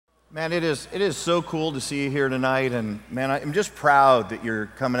Man, it is so cool to see you here tonight, and man, I'm just proud that you're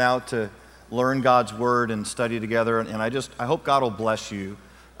coming out to learn God's Word and study together, and I hope God will bless you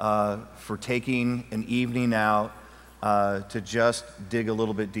for taking an evening out to just dig a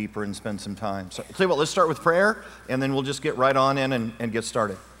little bit deeper and spend some time. So I'll tell you what, let's start with prayer, and then we'll just get right on in and get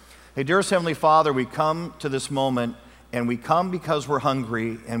started. Hey, dearest Heavenly Father, we come to this moment, and we come because we're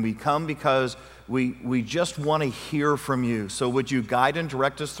hungry, and we come because we just want to hear from you. So would you guide and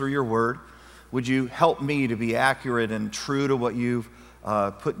direct us through your word? Would you help me to be accurate and true to what you've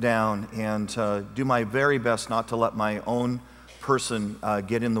put down, and do my very best not to let my own person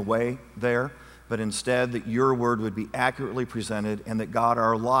get in the way there, but instead that your word would be accurately presented, and that, God,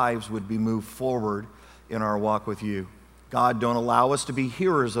 our lives would be moved forward in our walk with you. God, don't allow us to be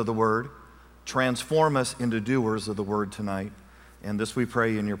hearers of the word. Transform us into doers of the word tonight. And this we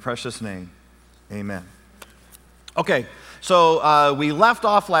pray in your precious name. Amen. Okay, so we left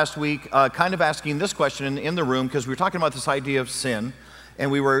off last week kind of asking this question in the room, because we were talking about this idea of sin,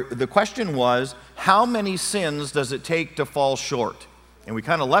 and the question was, how many sins does it take to fall short? And we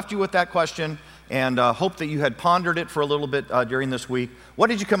kind of left you with that question, and hope that you had pondered it for a little bit during this week. What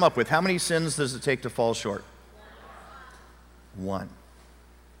did you come up with? How many sins does it take to fall short? One.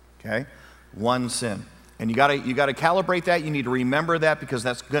 Okay, one sin. And you got to calibrate that. You need to remember that, because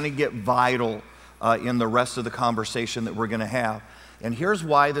that's going to get vital in the rest of the conversation that we're going to have. And here's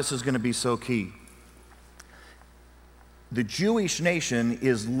why this is going to be so key. The Jewish nation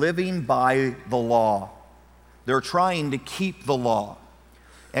is living by the law. They're trying to keep the law.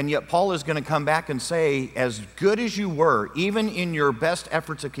 And yet Paul is going to come back and say, as good as you were, even in your best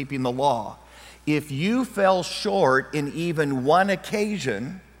efforts of keeping the law, if you fell short in even one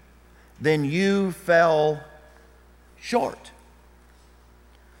occasion, then you fell short.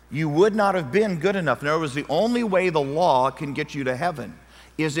 You would not have been good enough. In other words, the only way the law can get you to heaven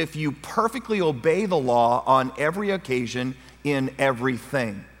is if you perfectly obey the law on every occasion in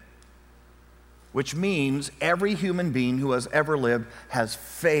everything. Which means every human being who has ever lived has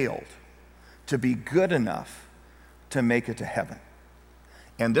failed to be good enough to make it to heaven.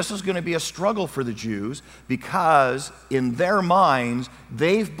 And this is going to be a struggle for the Jews, because in their minds,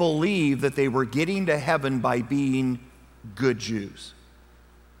 they've believed that they were getting to heaven by being good Jews.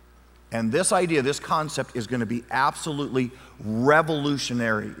 And this idea, this concept is going to be absolutely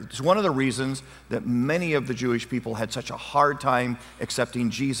revolutionary. It's one of the reasons that many of the Jewish people had such a hard time accepting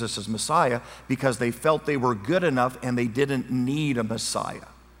Jesus as Messiah, because they felt they were good enough and they didn't need a Messiah,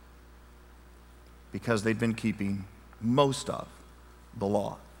 because they'd been keeping most of the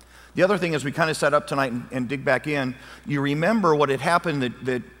law. The other thing is, we kind of set up tonight and dig back in. You remember what had happened,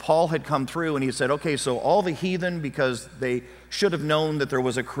 that Paul had come through and he said, okay, so all the heathen, because they should have known that there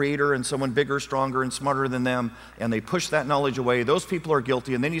was a creator and someone bigger, stronger, and smarter than them, and they pushed that knowledge away, those people are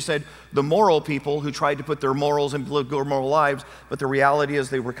guilty. And then he said the moral people who tried to put their morals and live good moral lives, but the reality is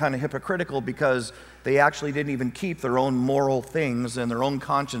they were kind of hypocritical, because they actually didn't even keep their own moral things, and their own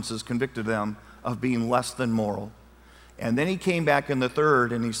consciences convicted them of being less than moral. And then he came back in the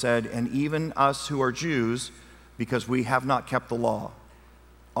third and he said, and even us who are Jews, because we have not kept the law,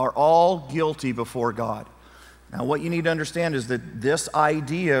 are all guilty before God. Now, what you need to understand is that this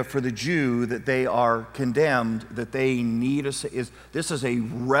idea for the Jew, that they are condemned, that they need this is a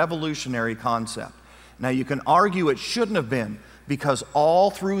revolutionary concept. Now, you can argue it shouldn't have been, because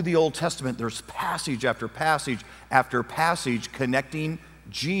all through the Old Testament, there's passage after passage after passage connecting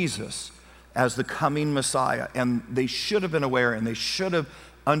Jesus as the coming Messiah, and they should have been aware, and they should have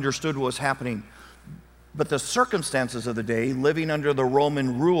understood what was happening. But the circumstances of the day, living under the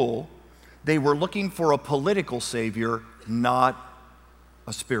Roman rule, they were looking for a political savior, not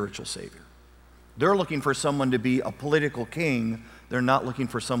a spiritual savior. They're looking for someone to be a political king. They're not looking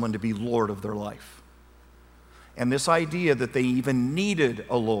for someone to be Lord of their life. And this idea that they even needed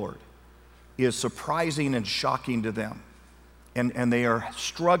a Lord is surprising and shocking to them. And they are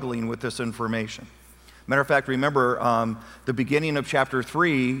struggling with this information. Matter of fact, remember the beginning of chapter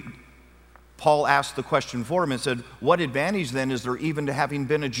 3, Paul asked the question for him and said, what advantage then is there even to having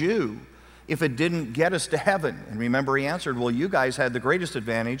been a Jew if it didn't get us to heaven? And remember, he answered, well, you guys had the greatest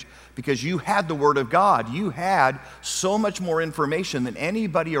advantage, because you had the Word of God. You had so much more information than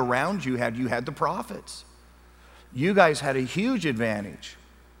anybody around you had. You had the prophets. You guys had a huge advantage.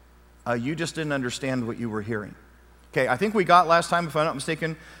 You just didn't understand what you were hearing. Okay, I think we got last time, if I'm not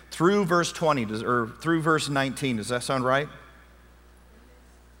mistaken, through verse 20, or through verse 19. Does that sound right?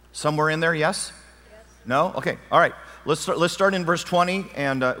 Somewhere in there, yes? No? Okay, all right. Let's start in verse 20,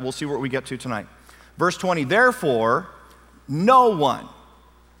 and we'll see what we get to tonight. Verse 20, therefore, no one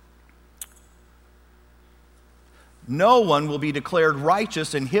no one will be declared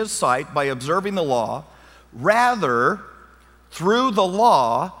righteous in his sight by observing the law. Rather, through the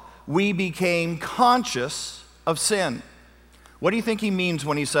law, we became conscious of sin. What do you think he means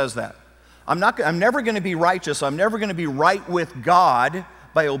when he says that? I'm never going to be righteous. I'm never going to be right with God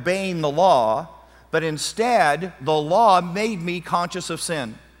by obeying the law, but instead, the law made me conscious of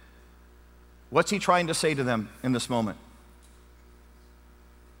sin. What's he trying to say to them in this moment?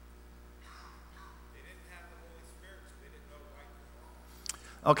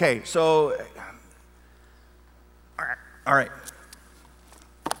 Okay, so, all right.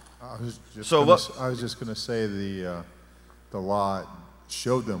 I was just going to say the law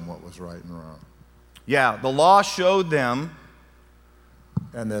showed them what was right and wrong. Yeah, the law showed them,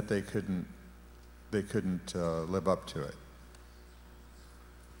 and that they couldn't live up to it.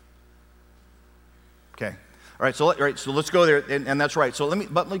 Okay. All right, so let's go there, and that's right. So let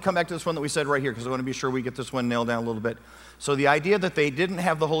me come back to this one that we said right here, because I want to be sure we get this one nailed down a little bit. So the idea that they didn't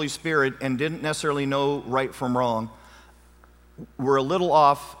have the Holy Spirit and didn't necessarily know right from wrong, we're a little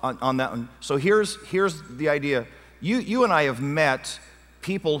off on that one. So here's the idea. You and I have met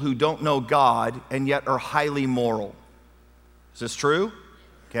people who don't know God and yet are highly moral. Is this true?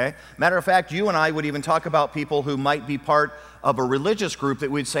 Okay. Matter of fact, you and I would even talk about people who might be part of a religious group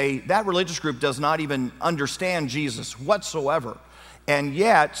that we'd say that religious group does not even understand Jesus whatsoever. And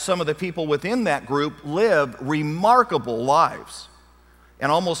yet, some of the people within that group live remarkable lives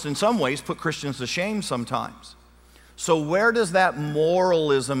and almost in some ways put Christians to shame sometimes. So where does that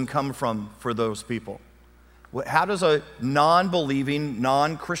moralism come from for those people? How does a non-believing,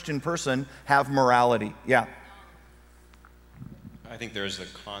 non-Christian person have morality? Yeah. I think there's the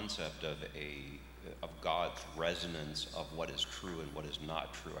concept of God's resonance of what is true and what is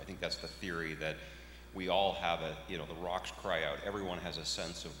not true. I think that's the theory that we all have the rocks cry out. Everyone has a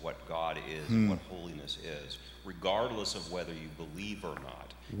sense of what God is and what holiness is, regardless of whether you believe or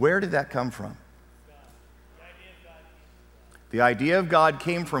not. Where did that come from? The idea of God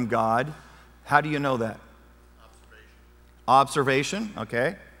came from God. How do you know that? Observation,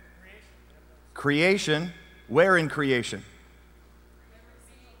 okay. Creation. Where in creation?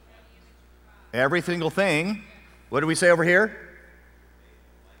 Every single thing. What do we say over here?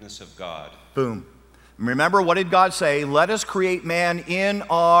 Of God. Boom. Remember, what did God say? Let us create man in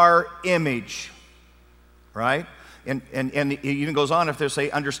our image. Right? And it even goes on if they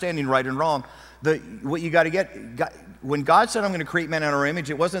say understanding right and wrong. What you got to get, when God said, I'm going to create man in our image,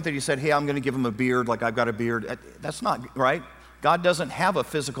 it wasn't that he said, hey, I'm going to give him a beard like I've got a beard. That's not right. God doesn't have a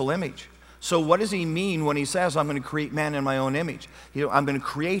physical image. So what does he mean when he says, I'm going to create man in my own image? I'm going to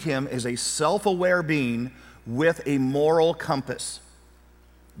create him as a self-aware being with a moral compass.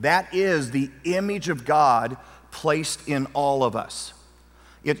 That is the image of God placed in all of us.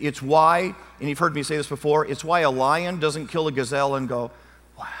 It's why, and you've heard me say this before, it's why a lion doesn't kill a gazelle and go,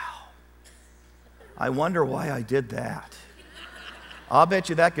 wow, I wonder why I did that. I'll bet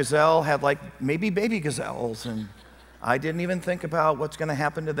you that gazelle had maybe baby gazelles, and I didn't even think about what's going to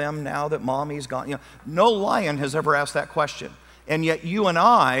happen to them now that mommy's gone. No lion has ever asked that question. And yet you and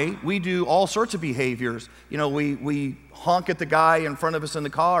I, we do all sorts of behaviors. We honk at the guy in front of us in the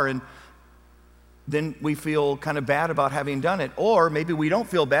car, and then we feel kind of bad about having done it. Or maybe we don't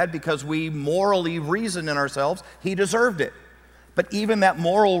feel bad because we morally reason in ourselves, he deserved it. But even that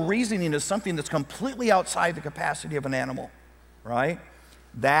moral reasoning is something that's completely outside the capacity of an animal, right?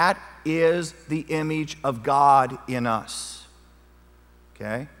 That is the image of God in us,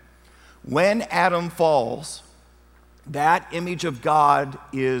 okay? When Adam falls, that image of God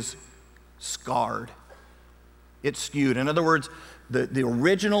is scarred. It's skewed. In other words, the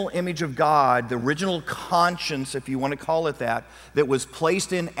original image of God, the original conscience, if you want to call it that was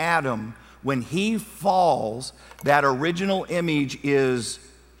placed in Adam, when he falls, that original image is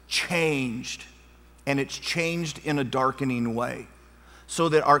changed, and it's changed in a darkening way, so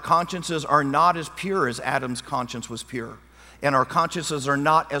that our consciences are not as pure as Adam's conscience was pure, and our consciences are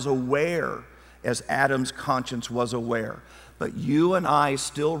not as aware as Adam's conscience was aware. But you and I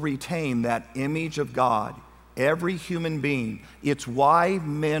still retain that image of God, every human being. It's why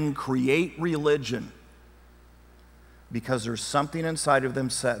men create religion, because there's something inside of them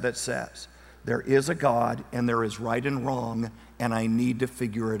that says, there is a God and there is right and wrong, and I need to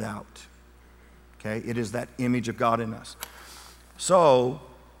figure it out. Okay, it is that image of God in us. So,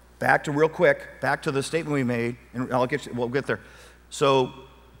 back to the statement we made, and we'll get there. So,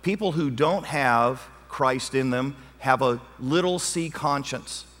 people who don't have Christ in them have a little c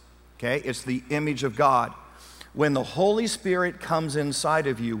conscience. Okay, it's the image of God. When the Holy Spirit comes inside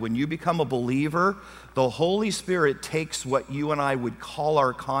of you, when you become a believer, the Holy Spirit takes what you and I would call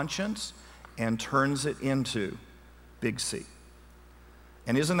our conscience and turns it into big C.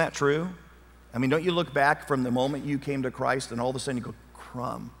 And isn't that true? I mean, don't you look back from the moment you came to Christ and all of a sudden you go,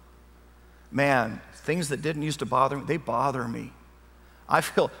 crumb. Man, things that didn't used to bother me, they bother me. I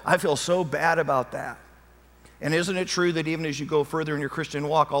feel so bad about that. And isn't it true that even as you go further in your Christian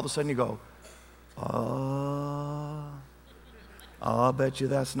walk, all of a sudden you go, I'll bet you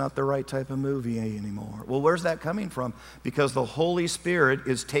that's not the right type of movie anymore. Well, where's that coming from? Because the Holy Spirit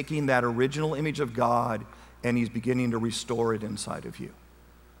is taking that original image of God and he's beginning to restore it inside of you.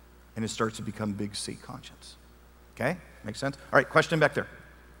 And it starts to become big C conscience. Okay? Makes sense? All right, question back there.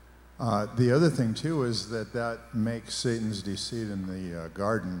 The other thing, too, is that makes Satan's deceit in the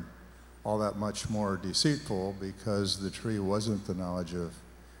garden all that much more deceitful because the tree wasn't the knowledge of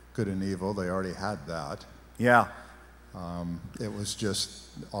good and evil. They already had that. Yeah. It was just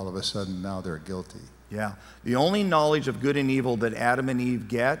all of a sudden now they're guilty. Yeah. The only knowledge of good and evil that Adam and Eve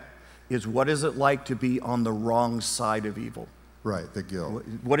get is what is it like to be on the wrong side of evil. Right, the guilt.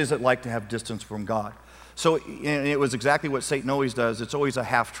 What is it like to have distance from God? So and it was exactly what Satan always does. It's always a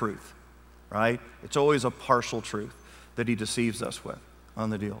half-truth, right? It's always a partial truth that he deceives us with on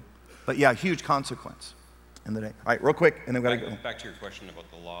the deal. But yeah, huge consequence in the day. All right, real quick, and then we've got to go. Back to your question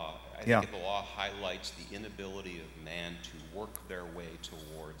about the law. I Yeah. think the law highlights the inability of man to work their way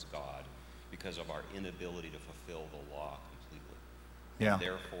towards God because of our inability to fulfill the law completely. Yeah. And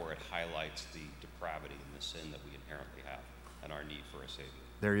therefore, it highlights the depravity and the sin that we inherently have and our need for a Savior.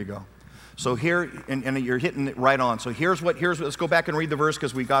 There you go. So here, and you're hitting it right on. So here's what, let's go back and read the verse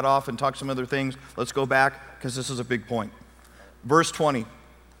because we got off and talked some other things. Let's go back because this is a big point. Verse 20.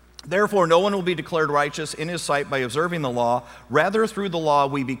 Therefore, no one will be declared righteous in his sight by observing the law. Rather, through the law,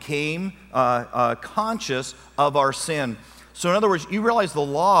 we became conscious of our sin. So in other words, you realize the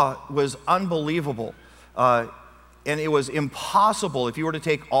law was unbelievable. And it was impossible if you were to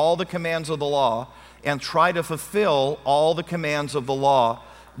take all the commands of the law and try to fulfill all the commands of the law.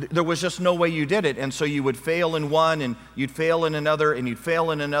 There was just no way you did it. And so you would fail in one, and you'd fail in another, and you'd fail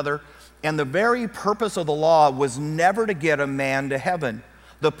in another. And the very purpose of the law was never to get a man to heaven.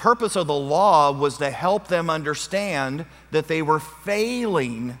 The purpose of the law was to help them understand that they were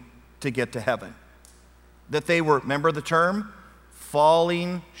failing to get to heaven. That they were, remember the term?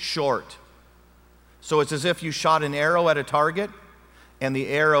 Falling short. So it's as if you shot an arrow at a target and the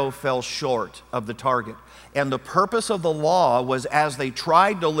arrow fell short of the target. And the purpose of the law was as they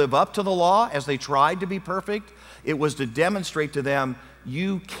tried to live up to the law, as they tried to be perfect, it was to demonstrate to them,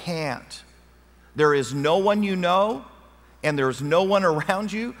 you can't. There is no one you know, and there's no one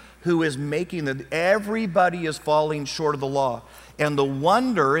around you who is making that. Everybody is falling short of the law. And the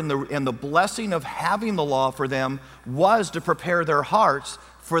wonder and the blessing of having the law for them was to prepare their hearts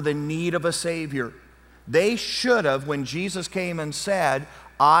for the need of a Savior. They should have, when Jesus came and said,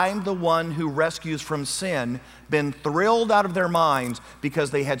 I'm the one who rescues from sin, been thrilled out of their minds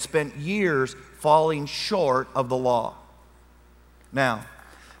because they had spent years falling short of the law. Now,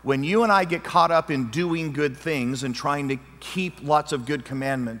 when you and I get caught up in doing good things and trying to keep lots of good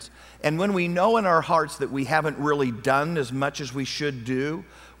commandments, and when we know in our hearts that we haven't really done as much as we should do,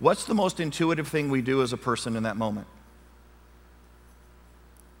 what's the most intuitive thing we do as a person in that moment?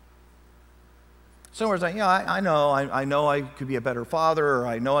 So we're saying, I know I could be a better father, or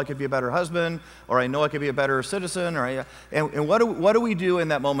I know I could be a better husband, or I know I could be a better citizen, and what do we do in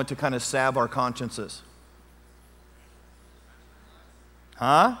that moment to kind of salve our consciences?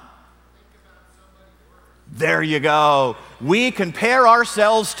 Huh? There you go. We compare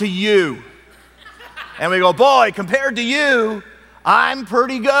ourselves to you. And we go, boy, compared to you, I'm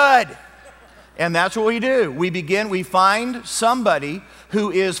pretty good. And that's what we do. We find somebody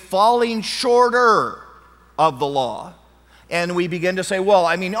who is falling shorter of the law. And we begin to say, well,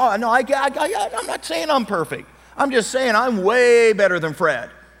 I mean, I'm not saying I'm perfect. I'm just saying I'm way better than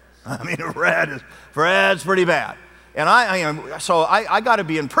Fred. I mean, Fred's pretty bad. And I got to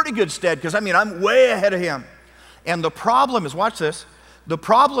be in pretty good stead because, I'm way ahead of him. And the problem is, watch this, the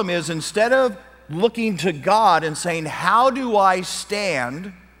problem is instead of looking to God and saying, how do I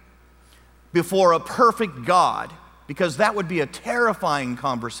stand before a perfect God? Because that would be a terrifying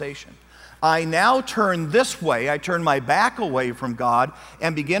conversation. I now turn this way, I turn my back away from God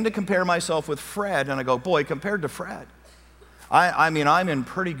and begin to compare myself with Fred. And I go, boy, compared to Fred, I'm in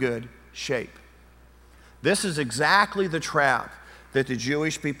pretty good shape. This is exactly the trap that the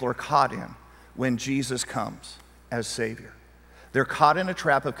Jewish people are caught in when Jesus comes as Savior. They're caught in a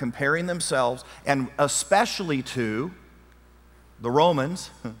trap of comparing themselves, and especially to the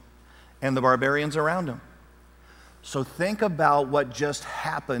Romans and the barbarians around them. So think about what just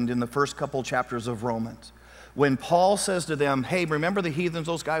happened in the first couple chapters of Romans. When Paul says to them, hey, remember the heathens,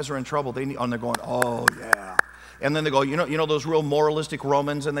 those guys are in trouble. And they're going, oh yeah. And then they go, you know those real moralistic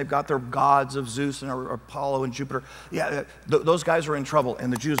Romans, and they've got their gods of Zeus and Apollo and Jupiter. Yeah, those guys are in trouble.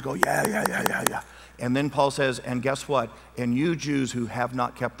 And the Jews go, yeah. And then Paul says, and guess what? And you Jews who have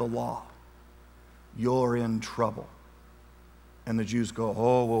not kept the law, you're in trouble. And the Jews go,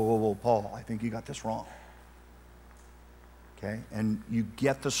 oh, whoa, Paul, I think you got this wrong. Okay? And you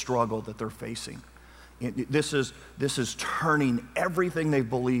get the struggle that they're facing. This is turning everything they've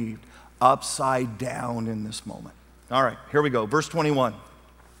believed upside down in this moment. All right, here we go. Verse 21.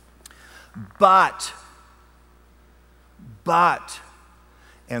 But,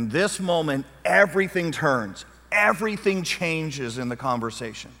 and this moment, everything turns. Everything changes in the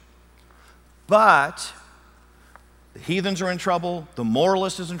conversation. But the heathens are in trouble. The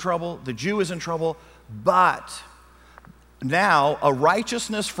moralist is in trouble. The Jew is in trouble. But now a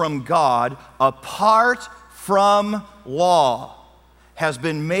righteousness from God apart from law has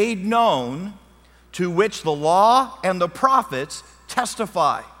been made known, to which the law and the prophets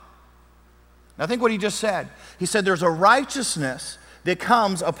testify. Now think what he just said. He said there's a righteousness that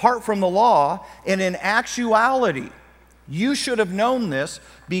comes apart from the law, and in actuality, you should have known this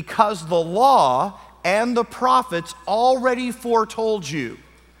because the law and the prophets already foretold you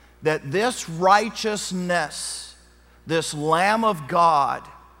that this righteousness, this Lamb of God,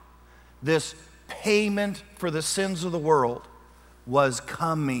 this payment for the sins of the world, was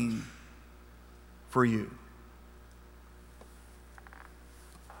coming for you.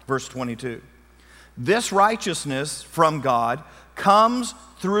 Verse 22. This righteousness from God comes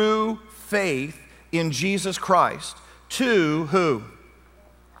through faith in Jesus Christ to who?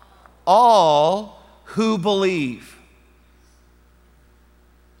 All who believe.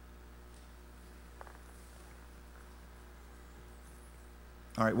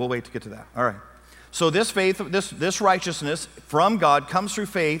 All right, we'll wait to get to that. All right. So this faith, this righteousness from God comes through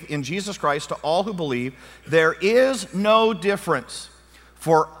faith in Jesus Christ to all who believe. There is no difference,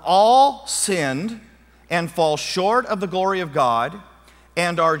 for all sinned and fall short of the glory of God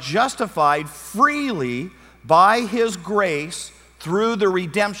and are justified freely by His grace through the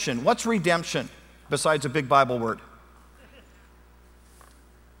redemption. What's redemption besides a big Bible word?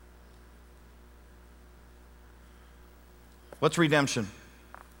 What's redemption?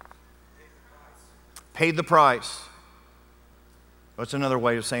 Paid the price. What's another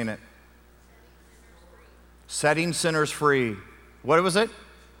way of saying it? Setting sinners free. What was it?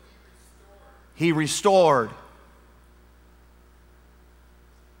 He restored.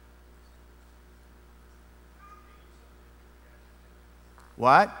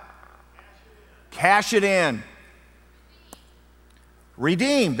 What? Cash it in.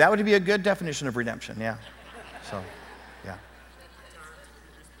 Redeemed. That would be a good definition of redemption, yeah. So, yeah.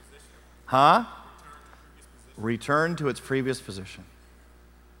 Huh? Return to its previous position.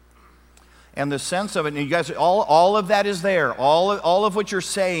 And the sense of it, and you guys, all of that is there. All of what you're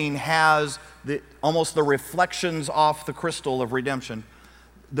saying has almost the reflections off the crystal of redemption.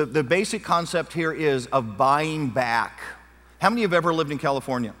 The basic concept here is of buying back. How many have ever lived in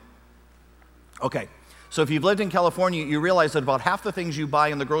California? Okay, so if you've lived in California, you realize that about half the things you buy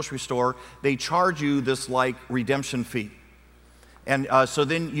in the grocery store, they charge you this like redemption fee. And so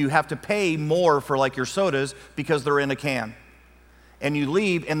then you have to pay more for like your sodas because they're in a can. And you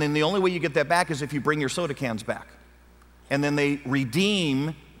leave, and then the only way you get that back is if you bring your soda cans back. And then they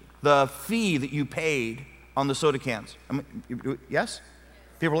redeem the fee that you paid on the soda cans. Yes?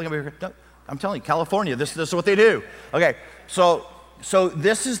 People are looking at me, no, I'm telling you, California, this is what they do. Okay, so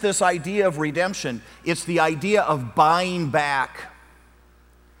this is this idea of redemption. It's the idea of buying back.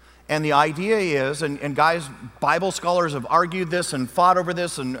 And the idea is, and guys, Bible scholars have argued this and fought over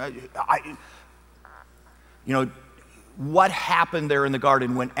this, and what happened there in the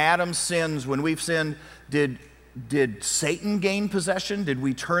garden when Adam sins, when we've sinned, did Satan gain possession? Did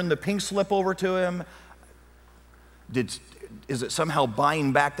we turn the pink slip over to him? Is it somehow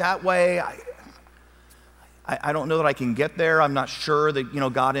buying back that way? I don't know that I can get there. I'm not sure that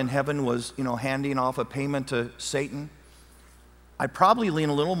God in heaven was handing off a payment to Satan. I probably lean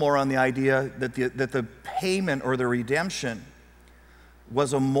a little more on the idea that the payment or the redemption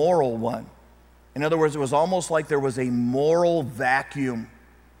was a moral one. In other words, it was almost like there was a moral vacuum.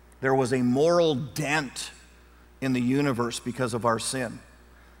 There was a moral dent in the universe because of our sin.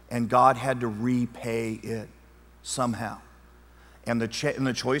 And God had to repay it somehow. And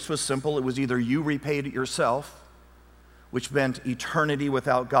the choice was simple. It was either you repaid it yourself, which meant eternity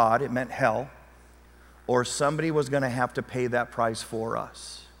without God. It meant hell. Or somebody was going to have to pay that price for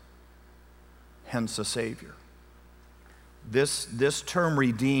us. Hence a Savior. This term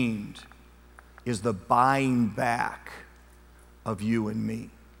redeemed is the buying back of you and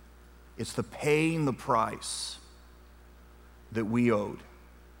me. It's the paying the price that we owed.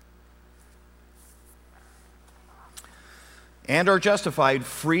 And are justified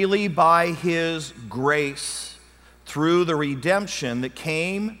freely by his grace through the redemption that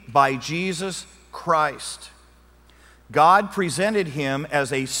came by Jesus Christ. God presented him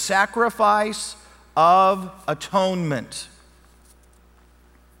as a sacrifice of atonement.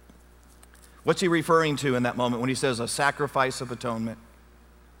 What's he referring to in that moment when he says a sacrifice of atonement?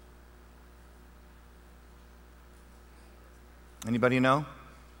 Anybody know?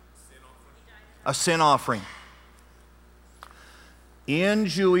 A sin offering. In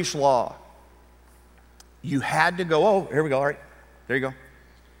Jewish law, you had to go, oh, here we go, all right, there you go.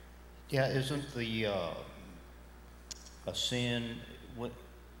 Yeah, isn't the a sin,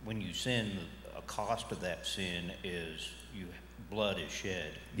 when you sin, a cost of that sin is blood is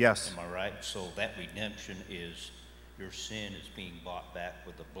shed? Yes. Am I right? So that redemption is, your sin is being bought back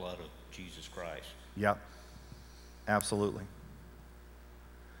with the blood of Jesus Christ. Yep, absolutely.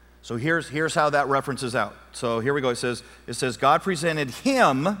 So here's how that references out. So here we go. It says God presented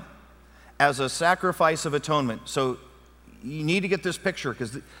him as a sacrifice of atonement. So you need to get this picture,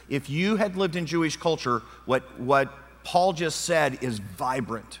 because if you had lived in Jewish culture, what Paul just said is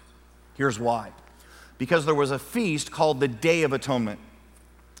vibrant. Here's why. Because there was a feast called the Day of Atonement.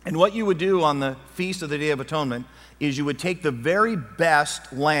 And what you would do on the Feast of the Day of Atonement is you would take the very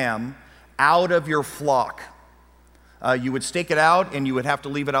best lamb out of your flock. You would stake it out, and you would have to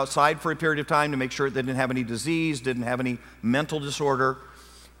leave it outside for a period of time to make sure it didn't have any disease, didn't have any mental disorder.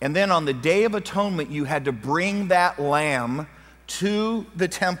 And then on the Day of Atonement, you had to bring that lamb to the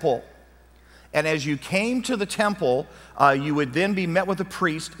temple. And as you came to the temple, you would then be met with a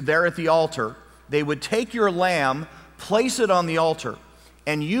priest there at the altar. They would take your lamb, place it on the altar,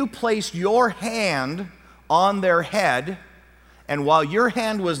 and you placed your hand on their head, and while your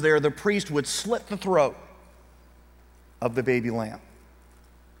hand was there, the priest would slit the throat of the baby lamb.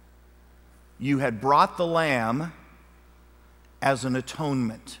 You had brought the lamb as an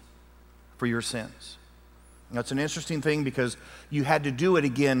atonement for your sins. That's an interesting thing, because you had to do it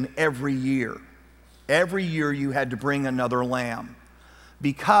again every year. Every year you had to bring another lamb,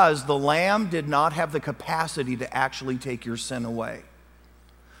 because the lamb did not have the capacity to actually take your sin away.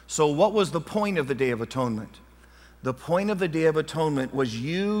 So what was the point of the Day of Atonement? The point of the Day of Atonement was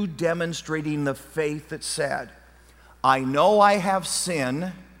you demonstrating the faith that said, I know I have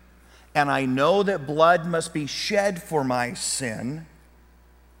sin, and I know that blood must be shed for my sin,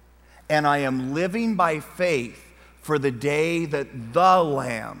 and I am living by faith for the day that the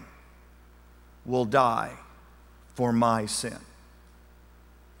Lamb will die for my sin.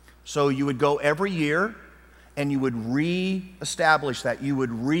 So you would go every year, and you would re-establish that. You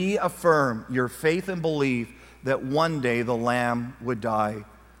would reaffirm your faith and belief that one day the Lamb would die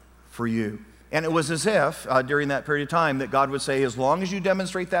for you. And it was as if, during that period of time, that God would say, as long as you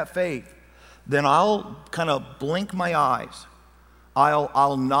demonstrate that faith, then I'll kind of blink my eyes.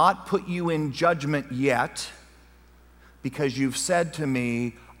 I'll not put you in judgment yet, because you've said to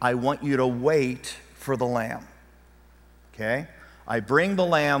me, I want you to wait for the Lamb. Okay? I bring the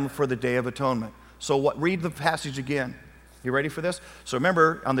Lamb for the Day of Atonement. So read the passage again. You ready for this? So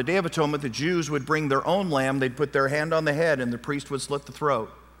remember, on the Day of Atonement, the Jews would bring their own lamb. They'd put their hand on the head, and the priest would slit the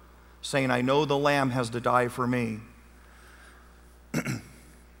throat, saying, I know the Lamb has to die for me.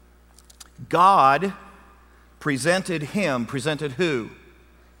 God presented who?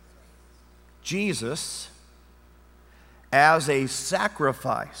 Jesus, as a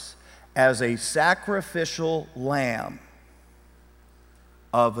sacrifice, as a sacrificial lamb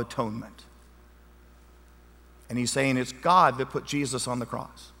of atonement. And he's saying it's God that put Jesus on the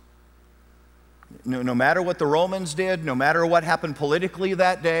cross. No matter what the Romans did, no matter what happened politically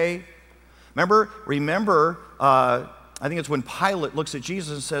that day. Remember, I think it's when Pilate looks at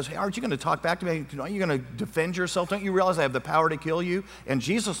Jesus and says, hey, aren't you going to talk back to me? Aren't you going to defend yourself? Don't you realize I have the power to kill you? And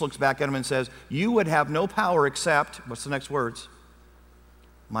Jesus looks back at him and says, you would have no power except, what's the next words?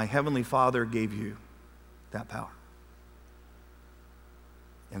 My heavenly Father gave you that power.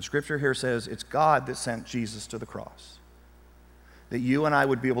 And Scripture here says it's God that sent Jesus to the cross, that you and I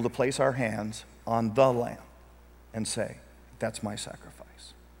would be able to place our hands on the Lamb and say, that's my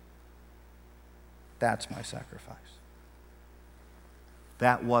sacrifice. That's my sacrifice.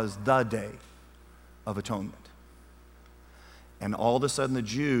 That was the Day of Atonement. And all of a sudden the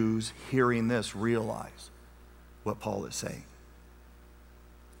Jews, hearing this, realize what Paul is saying.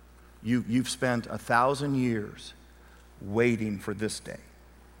 You've spent 1,000 years waiting for this day,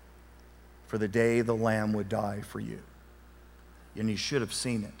 for the day the Lamb would die for you. And you should have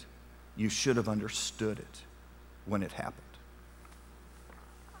seen it. You should have understood it when it happened.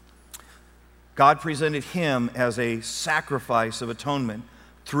 God presented him as a sacrifice of atonement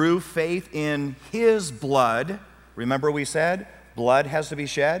through faith in his blood. Remember we said blood has to be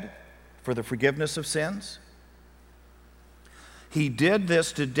shed for the forgiveness of sins. He did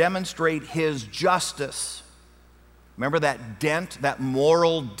this to demonstrate his justice. Remember that dent, that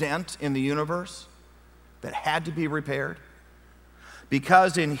moral dent in the universe that had to be repaired?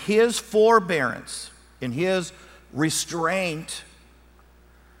 Because in his forbearance, in his restraint,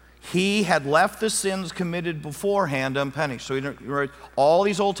 he had left the sins committed beforehand unpunished. So all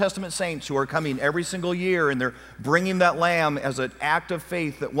these Old Testament saints who are coming every single year and they're bringing that lamb as an act of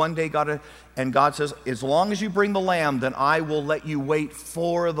faith that one day and God says, as long as you bring the lamb, then I will let you wait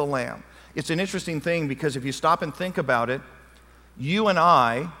for the lamb. It's an interesting thing because if you stop and think about it, you and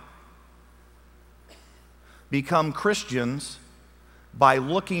I become Christians by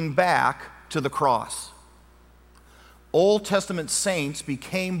looking back to the cross. Old Testament saints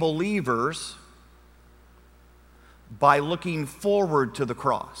became believers by looking forward to the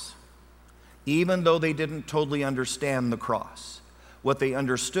cross, even though they didn't totally understand the cross. What they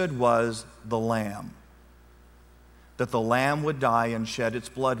understood was the lamb, that the lamb would die and shed its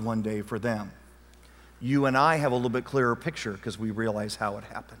blood one day for them. You and I have a little bit clearer picture because we realize how it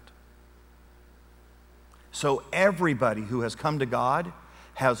happened. So everybody who has come to God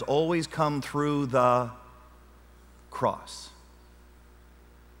has always come through the cross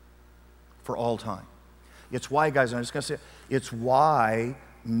for all time. It's why, guys, I'm just going to say, it's why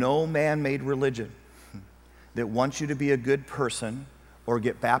no man-made religion that wants you to be a good person or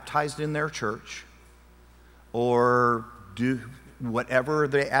get baptized in their church or do whatever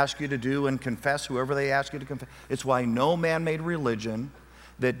they ask you to do and confess whoever they ask you to confess. It's why no man-made religion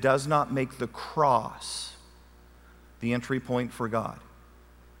that does not make the cross the entry point for God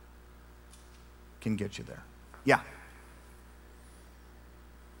can get you there. Yeah.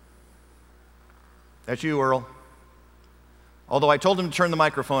 That's you, Earl. Although I told him to turn the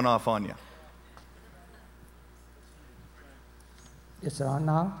microphone off on you. Is it on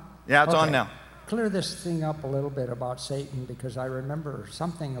now? Yeah, it's Okay. on now. Clear this thing up a little bit about Satan, because I remember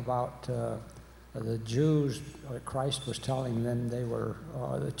something about the Jews. Christ was telling them they were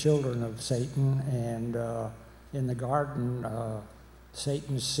the children of Satan, and in the garden,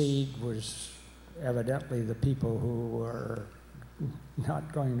 Satan's seed was evidently the people who were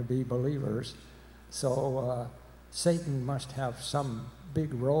not going to be believers. So Satan must have some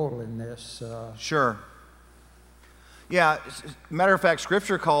big role in this. Sure. Yeah, matter of fact,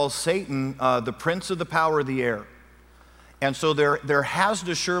 Scripture calls Satan the prince of the power of the air. And so there has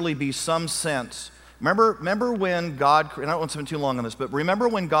to surely be some sense. Remember when God, and I don't want to spend too long on this, but remember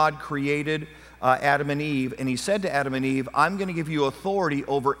when God created Adam and Eve, and he said to Adam and Eve, I'm going to give you authority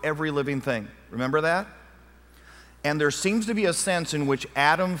over every living thing. Remember that? And there seems to be a sense in which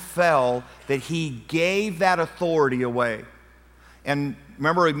Adam fell that he gave that authority away. And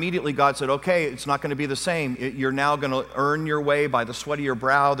remember, immediately God said, okay, it's not going to be the same. You're now going to earn your way by the sweat of your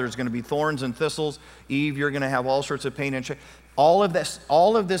brow. There's going to be thorns and thistles. Eve, you're going to have all sorts of pain and shame. All of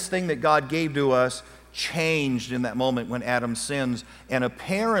this thing that God gave to us changed in that moment when Adam sins. And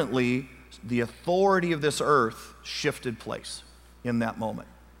apparently, the authority of this earth shifted place in that moment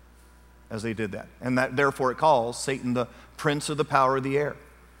as they did that. And that, therefore, it calls Satan the prince of the power of the air.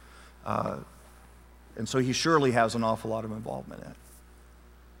 And so he surely has an awful lot of involvement in it.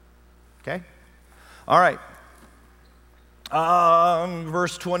 Okay? All right.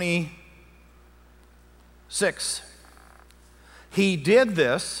 Verse 26. He did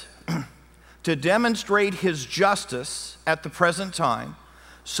this to demonstrate his justice at the present time,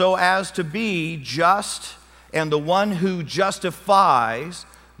 so as to be just and the one who justifies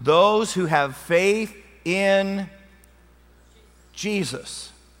those who have faith in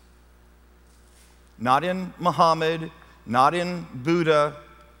Jesus. Not in Muhammad, not in Buddha,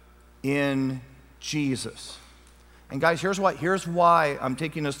 in Jesus. And guys, here's why I'm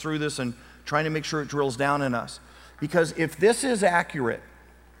taking us through this and trying to make sure it drills down in us. Because if this is accurate,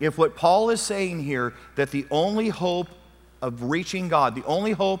 if what Paul is saying here, that the only hope of reaching God, the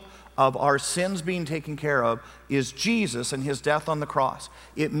only hope of our sins being taken care of is Jesus and his death on the cross,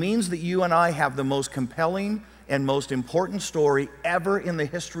 it means that you and I have the most compelling and most important story ever in the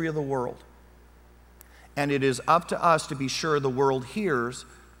history of the world. And it is up to us to be sure the world hears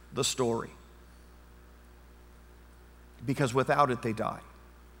the story. Because without it, they die.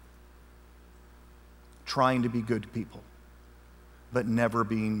 Trying to be good people, but never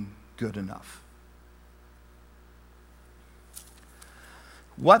being good enough.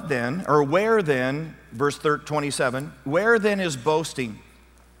 What then, or where then, verse 27, where then is boasting?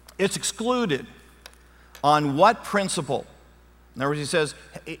 It's excluded. On what principle? In other words, he says,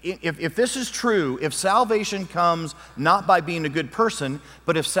 if this is true, if salvation comes not by being a good person,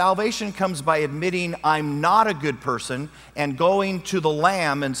 but if salvation comes by admitting I'm not a good person and going to the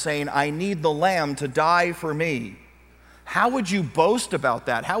Lamb and saying, I need the Lamb to die for me, how would you boast about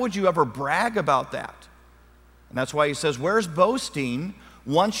that? How would you ever brag about that? And that's why he says, where's boasting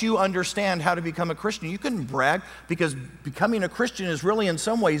once you understand how to become a Christian? You couldn't brag, because becoming a Christian is really in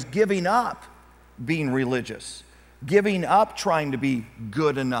some ways giving up being religious, giving up trying to be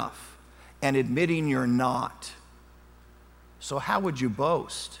good enough, and admitting you're not. So how would you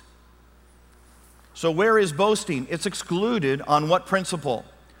boast? So where is boasting? It's excluded on what principle?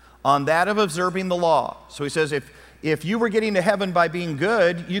 On that of observing the law. So he says, if you were getting to heaven by being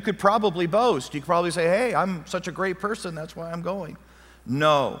good, you could probably boast. You could probably say, hey, I'm such a great person, that's why I'm going.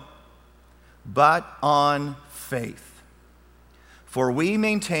 No, but on faith. For we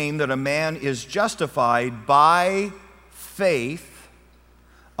maintain that a man is justified by faith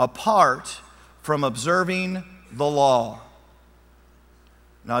apart from observing the law.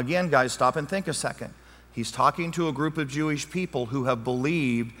 Now again, guys, stop and think a second. He's talking to a group of Jewish people who have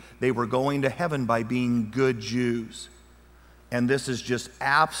believed they were going to heaven by being good Jews. And this is just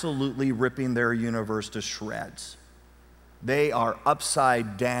absolutely ripping their universe to shreds. They are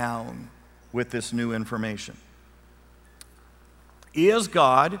upside down with this new information. Is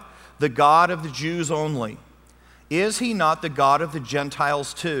God the God of the Jews only? Is he not the God of the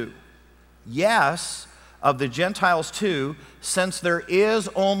Gentiles too? Yes, of the Gentiles too, since there is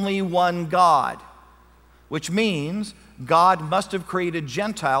only one God, which means God must have created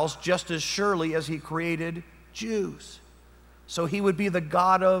Gentiles just as surely as he created Jews. So he would be the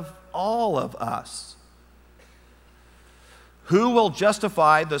God of all of us. Who will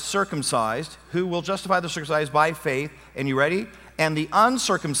justify the circumcised? Who will justify the circumcised by faith? And you ready? And the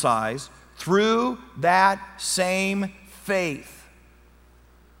uncircumcised through that same faith.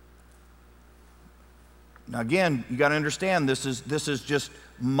 Now again, you got to understand this is just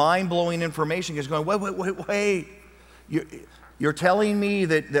mind-blowing information. He's going, wait. You're telling me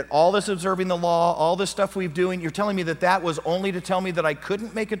that all this observing the law, all this stuff we've doing, you're telling me that was only to tell me that I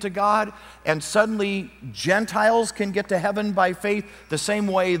couldn't make it to God, and suddenly Gentiles can get to heaven by faith the same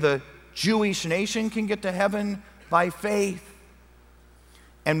way the Jewish nation can get to heaven by faith.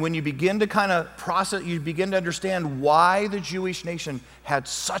 And when you begin to kind of process, you begin to understand why the Jewish nation had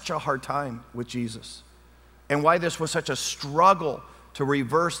such a hard time with Jesus, and why this was such a struggle to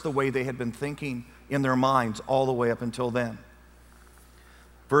reverse the way they had been thinking in their minds all the way up until then.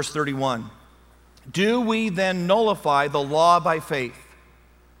 Verse 31, do we then nullify the law by faith?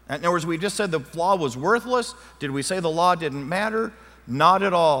 In other words, we just said the law was worthless. Did we say the law didn't matter? Not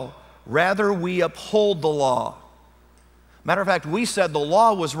at all. Rather, we uphold the law. Matter of fact, we said the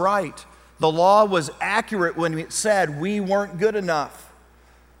law was right. The law was accurate when it said we weren't good enough.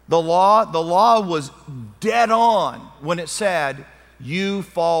 The law was dead on when it said you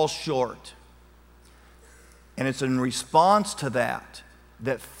fall short. And it's in response to that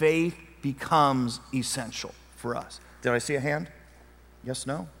faith becomes essential for us. Did I see a hand? Yes,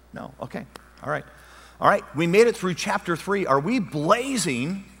 no? No? Okay. All right. We made it through chapter 3. Are we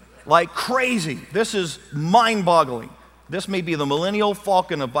blazing like crazy? This is mind-boggling. This may be the Millennial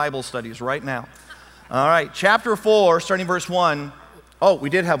Falcon of Bible studies right now. All right. Chapter 4, starting verse 1. Oh, we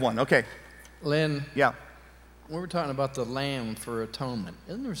did have one. Okay. Lynn. Yeah. We were talking about the Lamb for atonement.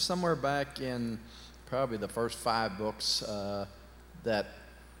 Isn't there somewhere back in probably the first 5 books that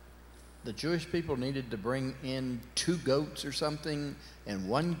the Jewish people needed to bring in 2 goats or something, and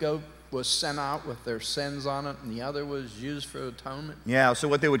one goat was sent out with their sins on it, and the other was used for atonement? Yeah, so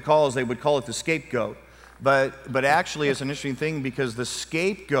what they would call it the scapegoat. But actually it's an interesting thing, because the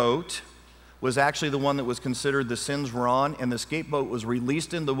scapegoat was actually the one that was considered the sins were on, and the scapegoat was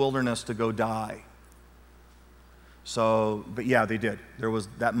released in the wilderness to go die. So, but yeah, they did. There was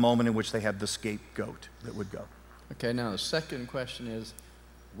that moment in which they had the scapegoat that would go. Okay, now the second question is,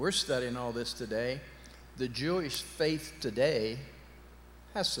 we're studying all this today. The Jewish faith today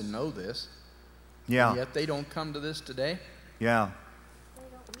has to know this. Yeah. And yet they don't come to this today? Yeah.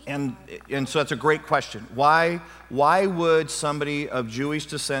 And so that's a great question. Why would somebody of Jewish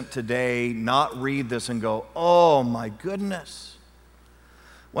descent today not read this and go, oh my goodness?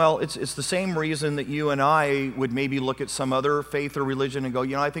 Well, it's the same reason that you and I would maybe look at some other faith or religion and go,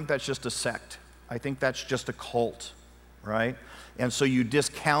 I think that's just a sect. I think that's just a cult, right? And so you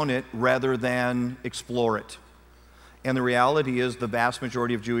discount it rather than explore it. And the reality is the vast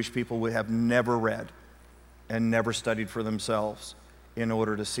majority of Jewish people would have never read and never studied for themselves in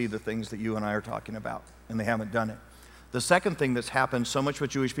order to see the things that you and I are talking about, and they haven't done it. The second thing that's happened so much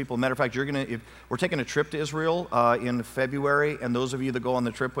with Jewish people, matter of fact, if we're taking a trip to Israel in February, and those of you that go on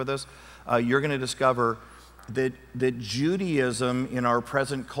the trip with us, you're going to discover that Judaism in our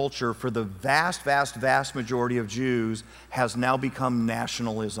present culture, for the vast, vast, vast majority of Jews, has now become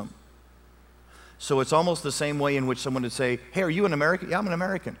nationalism. So it's almost the same way in which someone would say, hey, are you an American? Yeah, I'm an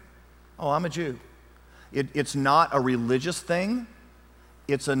American. Oh, I'm a Jew. It's not a religious thing.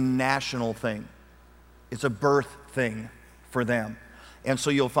 It's a national thing. It's a birth thing for them. And so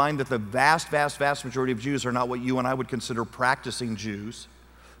you'll find that the vast, vast, vast majority of Jews are not what you and I would consider practicing Jews,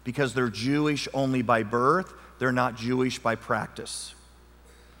 because they're Jewish only by birth. They're not Jewish by practice.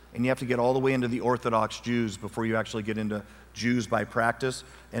 And you have to get all the way into the Orthodox Jews before you actually get into Jews by practice.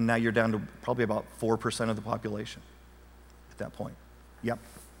 And now you're down to probably about 4% of the population at that point. Yep.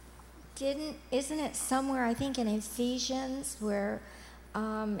 Isn't it somewhere, I think in Ephesians, where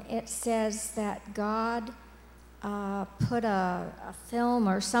it says that God put a film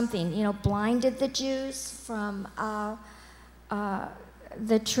or something, blinded the Jews from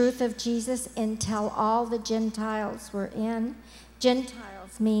the truth of Jesus until all the Gentiles were in.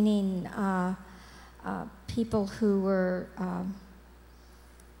 Gentiles meaning people who were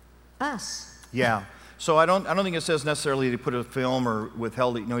us. Yeah. So I don't think it says necessarily to put a film or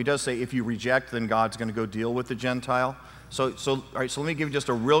withheld it. No, he does say if you reject, then God's going to go deal with the Gentile. So all right, so let me give you just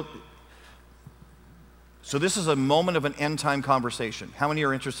a real. So this is a moment of an end time conversation. How many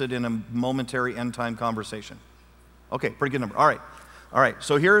are interested in a momentary end time conversation? Okay, pretty good number. All right.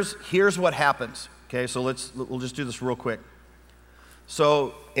 So here's what happens. Okay, so we'll just do this real quick.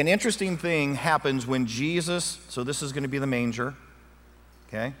 So an interesting thing happens when Jesus. So this is going to be the manger.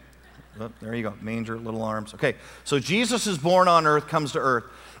 Okay. Oh, there you go, manger, little arms. Okay, so Jesus is born on earth, comes to earth.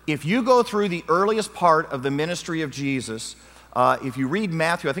 If you go through the earliest part of the ministry of Jesus, if you read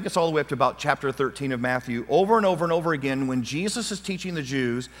Matthew, I think it's all the way up to about chapter 13 of Matthew, over and over and over again, when Jesus is teaching the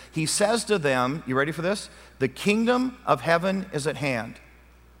Jews, he says to them, you ready for this? The kingdom of heaven is at hand.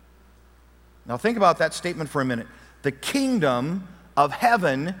 Now think about that statement for a minute. The kingdom of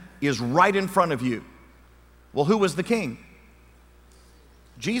heaven is right in front of you. Well, who was the king?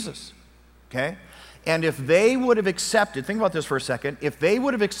 Jesus. Okay? And if they would have accepted, think about this for a second, if they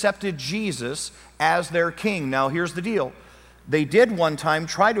would have accepted Jesus as their king, now here's the deal. They did one time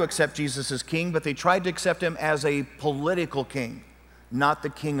try to accept Jesus as king, but they tried to accept him as a political king, not the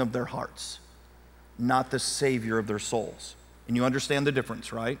king of their hearts, not the savior of their souls. And you understand the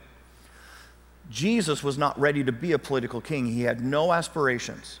difference, right? Jesus was not ready to be a political king. He had no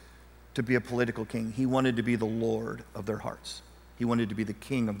aspirations to be a political king. He wanted to be the Lord of their hearts. He wanted to be the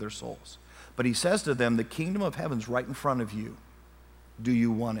king of their souls. But he says to them, the kingdom of heaven's right in front of you. Do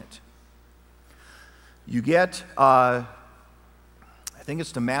you want it? You get, I think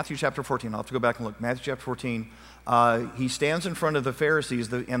it's to Matthew chapter 14. I'll have to go back and look. Matthew chapter 14. He stands in front of the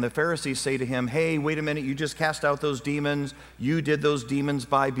Pharisees, and the Pharisees say to him, hey, wait a minute, you just cast out those demons. You did those demons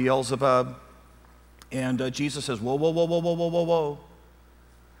by Beelzebub. And Jesus says, whoa, whoa, whoa, whoa, whoa, whoa, whoa, whoa.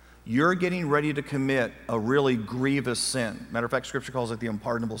 You're getting ready to commit a really grievous sin. Matter of fact, Scripture calls it the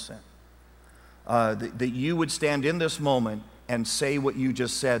unpardonable sin. That you would stand in this moment and say what you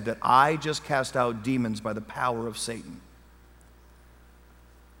just said, that I just cast out demons by the power of Satan.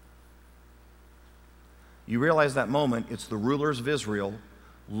 You realize that moment, it's the rulers of Israel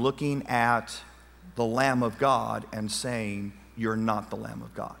looking at the Lamb of God and saying, you're not the Lamb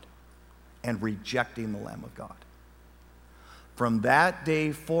of God, and rejecting the Lamb of God. From that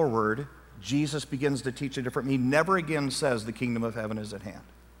day forward, Jesus begins to teach a different. He never again says the kingdom of heaven is at hand.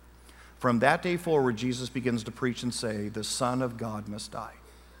 From that day forward, Jesus begins to preach and say, the Son of God must die.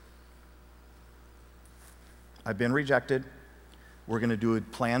 I've been rejected. We're going to do a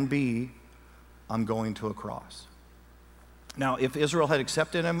plan B. I'm going to a cross. Now, if Israel had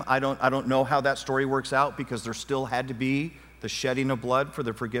accepted him, I don't know how that story works out, because there still had to be the shedding of blood for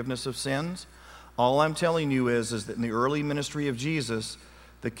the forgiveness of sins. All I'm telling you is that in the early ministry of Jesus,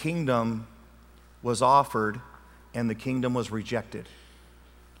 the kingdom was offered and the kingdom was rejected.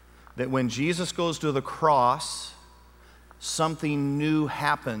 That when Jesus goes to the cross, something new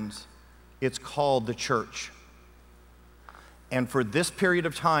happens. It's called the church. And for this period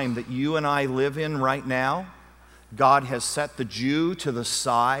of time that you and I live in right now, God has set the Jew to the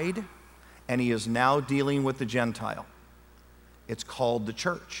side, and he is now dealing with the Gentile. It's called the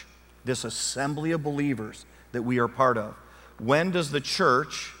church, this assembly of believers that we are part of. When does the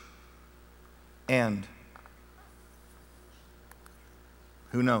church end?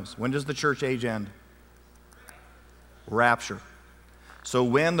 Who knows? When does the church age end? Rapture. So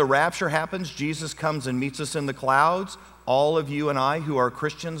when the rapture happens, Jesus comes and meets us in the clouds. All of you and I who are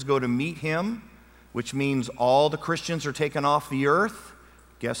Christians go to meet him which means all the Christians are taken off the earth.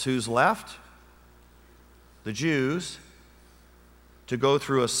 Guess who's left? The Jews, to go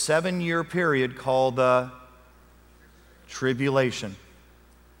through a 7-year period called the tribulation.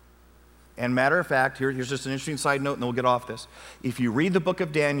 And matter of fact, here's just an interesting side note, and then we'll get off this. If you read the book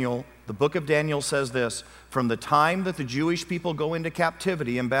of Daniel says this: from the time that the Jewish people go into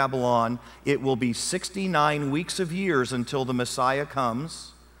captivity in Babylon, it will be 69 weeks of years until the Messiah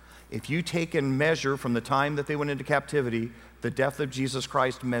comes. If you take and measure from the time that they went into captivity, the death of Jesus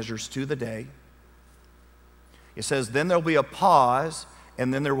Christ measures to the day. It says then there'll be a pause,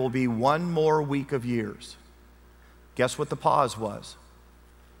 and then there will be 1 more week of years. Guess what the pause was?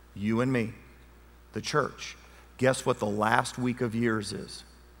 You and me, the church. Guess what the last week of years is?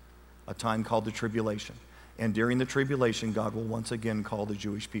 A time called the tribulation. And during the tribulation, God will once again call the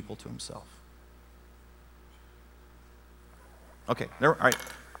Jewish people to himself. Okay, all right.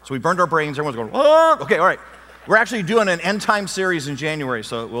 So we burned our brains. Everyone's going, oh! Okay, all right. We're actually doing an end time series in January,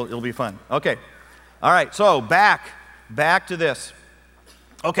 so it'll be fun. Okay, all right. So back to this.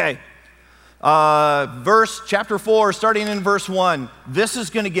 Okay. Chapter 4, starting in verse 1. This is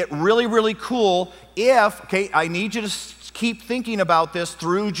going to get really, really cool I need you to keep thinking about this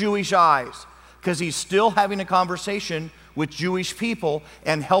through Jewish eyes, because he's still having a conversation with Jewish people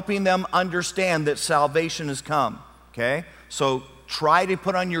and helping them understand that salvation has come, okay? So try to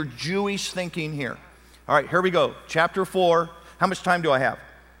put on your Jewish thinking here. All right, here we go. Chapter 4. How much time do I have?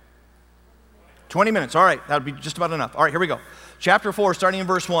 20 minutes. All right, that'll be just about enough. All right, here we go. Chapter 4, starting in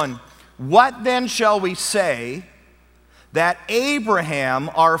verse 1. What then shall we say that Abraham,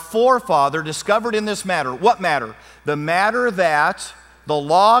 our forefather, discovered in this matter? What matter? The matter that the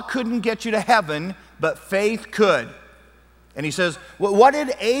law couldn't get you to heaven, but faith could. And he says, what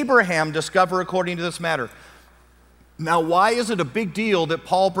did Abraham discover according to this matter? Now, why is it a big deal that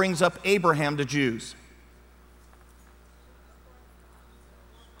Paul brings up Abraham to Jews?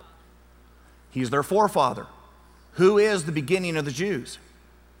 He's their forefather. Who is the beginning of the Jews?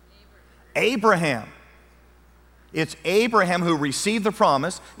 Abraham. It's Abraham who received the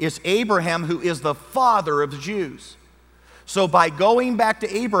promise. It's Abraham who is the father of the Jews. So by going back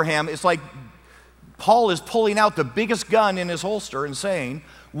to Abraham, it's like Paul is pulling out the biggest gun in his holster and saying,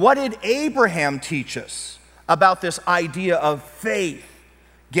 what did Abraham teach us about this idea of faith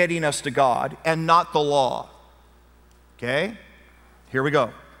getting us to God and not the law? Okay, here we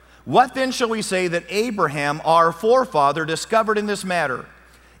go. What then shall we say that Abraham, our forefather, discovered in this matter?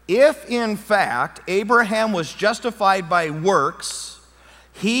 If in fact Abraham was justified by works,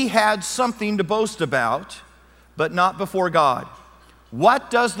 he had something to boast about, but not before God. What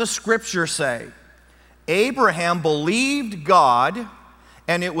does the scripture say? Abraham believed God,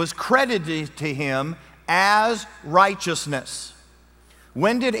 and it was credited to him as righteousness.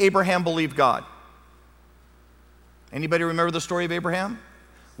 When did Abraham believe God? Anybody remember the story of Abraham?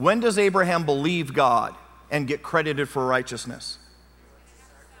 When does Abraham believe God and get credited for righteousness?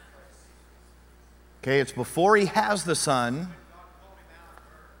 Okay, it's before he has the son.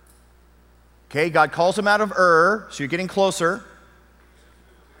 Okay, God calls him out of Ur, so you're getting closer.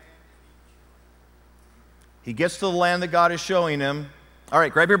 He gets to the land that God is showing him. All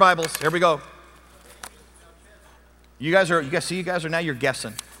right, grab your Bibles. Here we go. You guys are now you're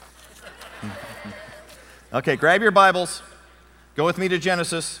guessing. Okay, grab your Bibles. Go with me to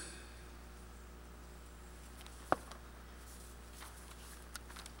Genesis.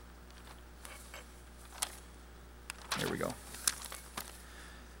 Here we go.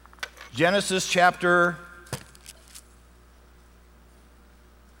 Genesis chapter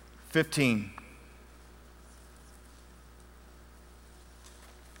 15.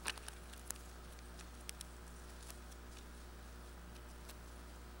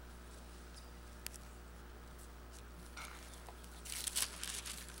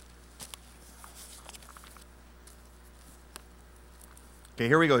 Okay,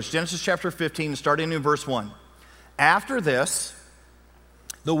 here we go. It's Genesis chapter 15, starting in verse 1. After this,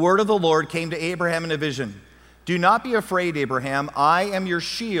 the word of the Lord came to Abraham in a vision. Do not be afraid, Abraham. I am your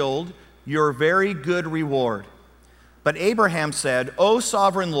shield, your very good reward. But Abraham said, O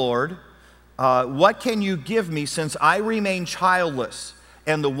sovereign Lord, what can you give me since I remain childless?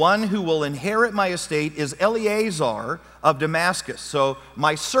 And the one who will inherit my estate is Eliezer of Damascus. So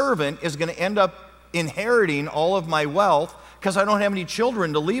my servant is going to end up inheriting all of my wealth because I don't have any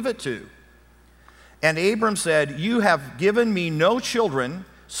children to leave it to. And Abram said, you have given me no children,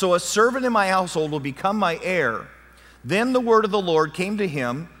 so a servant in my household will become my heir. Then the word of the Lord came to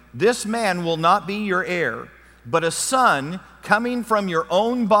him, this man will not be your heir, but a son coming from your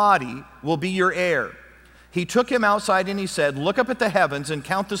own body will be your heir. He took him outside and he said, look up at the heavens and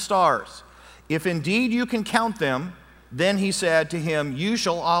count the stars, If indeed you can count them, then he said to him, you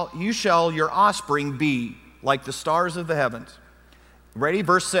shall your offspring be like the stars of the heavens. Ready?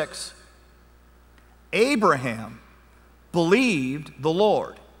 Verse 6. Abraham believed the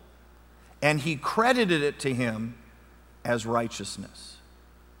Lord, and he credited it to him as righteousness.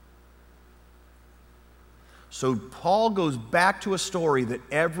 So Paul goes back to a story that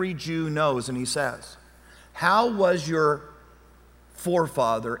every Jew knows, and he says, how was your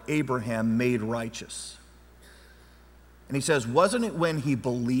forefather Abraham made righteous? And he says, wasn't it when he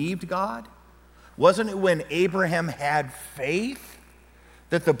believed God? Wasn't it when Abraham had faith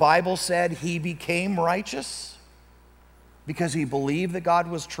that the Bible said he became righteous? Because he believed that God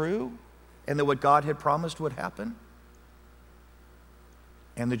was true and that what God had promised would happen?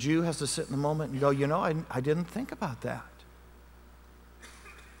 And the Jew has to sit in the moment and go, you know, I didn't think about that.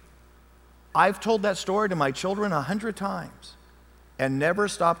 I've told that story to my children 100 times and never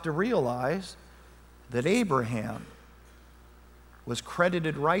stopped to realize that Abraham was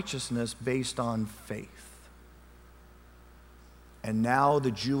credited righteousness based on faith. And now the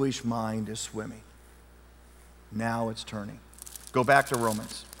Jewish mind is swimming. Now it's turning. Go back to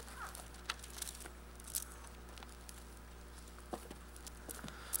Romans.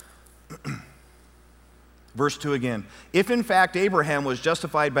 Verse 2 again. If in fact Abraham was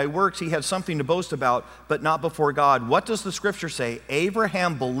justified by works, he had something to boast about, but not before God. What does the scripture say?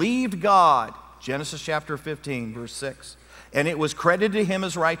 Abraham believed God. Genesis chapter 15, verse 6. And it was credited to him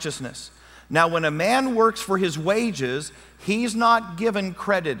as righteousness. Now when a man works for his wages, he's not given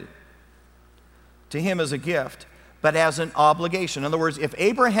credit to him as a gift, but as an obligation. In other words, if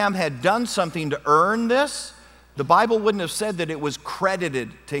Abraham had done something to earn this, the Bible wouldn't have said that it was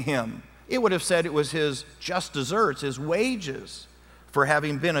credited to him. It would have said it was his just deserts, his wages for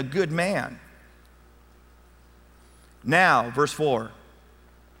having been a good man. Now, verse 4.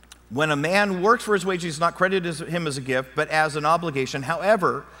 When a man works for his wages, he's not credited to him as a gift, but as an obligation.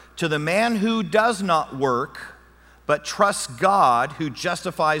 However, to the man who does not work, but trusts God who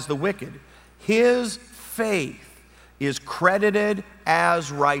justifies the wicked, his faith is credited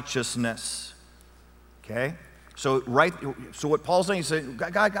as righteousness. Okay? So what Paul's saying, he's saying,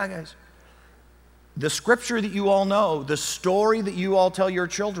 guys, the scripture that you all know, the story that you all tell your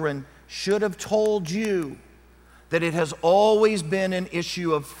children should have told you that it has always been an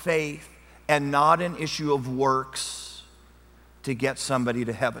issue of faith and not an issue of works to get somebody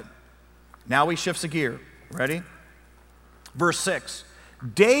to heaven. Now he shifts a gear. Ready? Verse 6.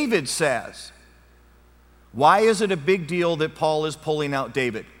 David says, why is it a big deal that Paul is pulling out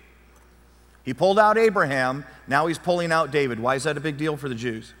David? He pulled out Abraham, now he's pulling out David. Why is that a big deal for the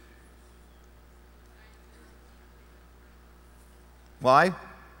Jews? Why?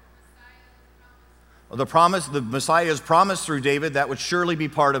 Well, the Messiah is promised through David. That would surely be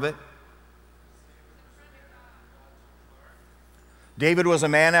part of it. David was a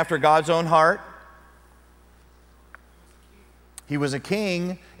man after God's own heart. He was a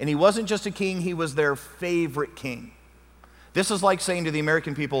king, and he wasn't just a king, he was their favorite king. This is like saying to the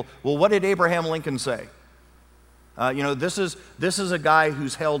American people, well, what did Abraham Lincoln say? This is a guy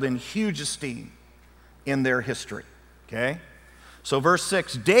who's held in huge esteem in their history, okay? So verse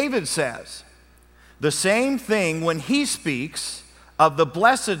 6, David says the same thing when he speaks of the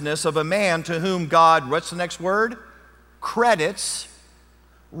blessedness of a man to whom God, what's the next word? Credits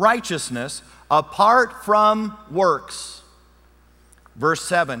righteousness apart from works. Verse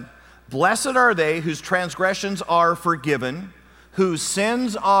 7, blessed are they whose transgressions are forgiven, whose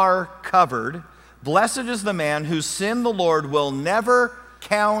sins are covered. Blessed is the man whose sin the Lord will never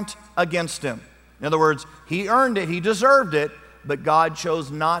count against him. In other words, he earned it, he deserved it, but God chose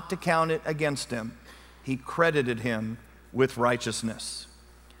not to count it against him. He credited him with righteousness.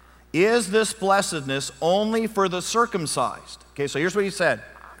 Is this blessedness only for the circumcised? Okay, so here's what he said.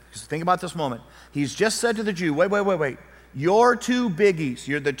 Just think about this moment. He's just said to the Jew, wait. Your two biggies,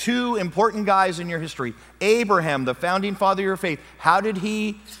 you're the two important guys in your history. Abraham, the founding father of your faith, how did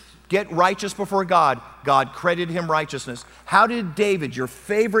he get righteous before God? God credited him righteousness. How did David, your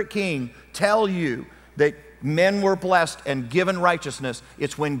favorite king, tell you that men were blessed and given righteousness?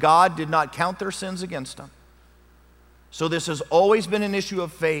 It's when God did not count their sins against them. So this has always been an issue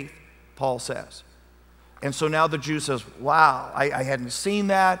of faith, Paul says. And so now the Jew says, wow, I hadn't seen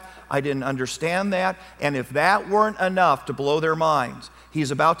that, I didn't understand that, and if that weren't enough to blow their minds, he's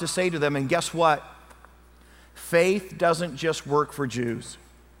about to say to them, and guess what? Faith doesn't just work for Jews.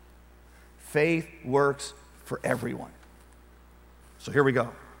 Faith works for everyone. So here we go.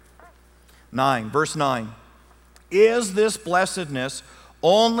 9, verse 9. Is this blessedness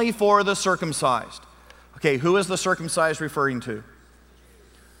only for the circumcised? Okay, who is the circumcised referring to?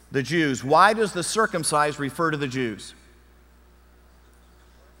 The Jews. Why does the circumcised refer to the Jews?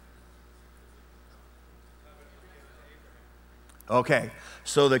 Okay,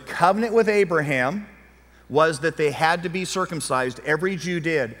 so the covenant with Abraham was that they had to be circumcised. Every Jew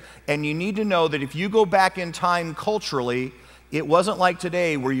did. And you need to know that if you go back in time culturally, it wasn't like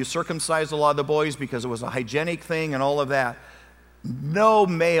today where you circumcised a lot of the boys because it was a hygienic thing and all of that. No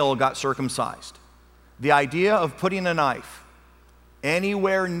male got circumcised. The idea of putting a knife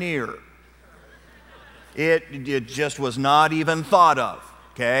anywhere near, it just was not even thought of,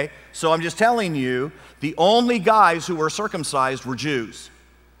 okay? So I'm just telling you, the only guys who were circumcised were Jews.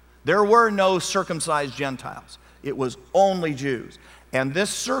 There were no circumcised Gentiles. It was only Jews. And this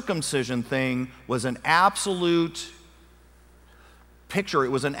circumcision thing was an absolute picture. It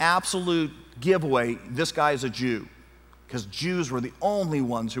was an absolute giveaway. This guy is a Jew. Because Jews were the only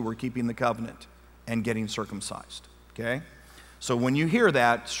ones who were keeping the covenant and getting circumcised. Okay? So when you hear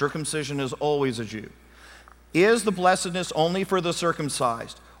that, circumcision is always a Jew. Is the blessedness only for the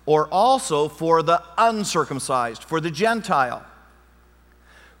circumcised, or also for the uncircumcised, for the Gentile?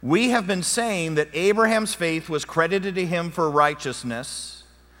 We have been saying that Abraham's faith was credited to him for righteousness.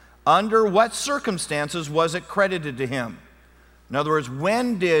 Under what circumstances was it credited to him? In other words,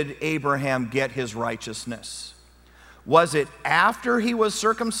 when did Abraham get his righteousness? Was it after he was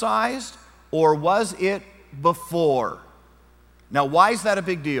circumcised, or was it before? Now, why is that a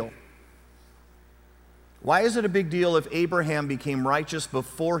big deal? Why is it a big deal if Abraham became righteous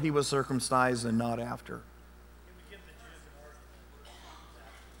before he was circumcised and not after?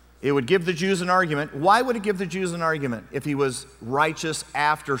 It would give the Jews an argument. Why would it give the Jews an argument if he was righteous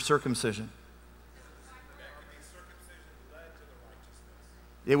after circumcision?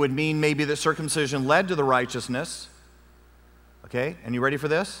 It would mean maybe that circumcision led to the righteousness. Okay, and you ready for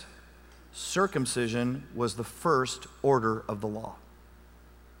this? Circumcision was the first order of the law.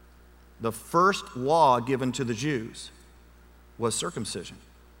 The first law given to the Jews was circumcision.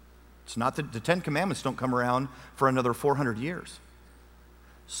 It's not that the Ten Commandments don't come around for another 400 years.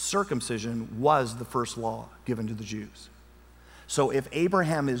 Circumcision was the first law given to the Jews. So if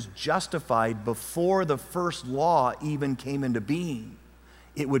Abraham is justified before the first law even came into being,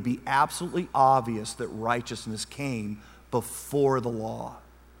 it would be absolutely obvious that righteousness came before the law.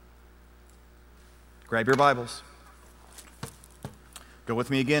 Grab your Bibles. Go with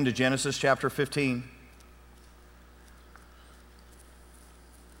me again to Genesis chapter 15.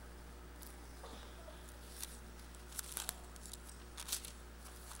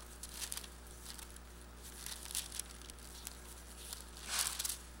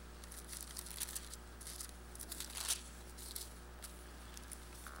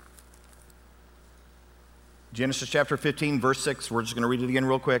 Genesis chapter 15, verse 6. We're just going to read it again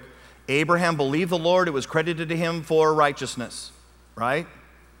real quick. Abraham believed the Lord. It was credited to him for righteousness. Right?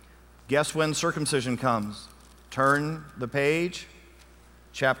 Guess when circumcision comes? Turn the page.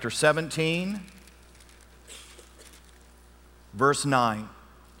 Chapter 17, verse 9.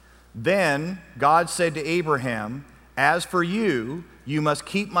 Then God said to Abraham, "As for you, you must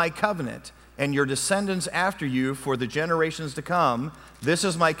keep my covenant, and your descendants after you for the generations to come. This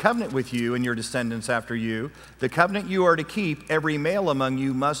is my covenant with you and your descendants after you. The covenant you are to keep, every male among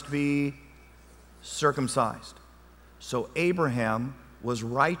you must be circumcised." So Abraham was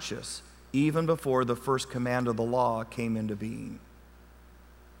righteous even before the first command of the law came into being.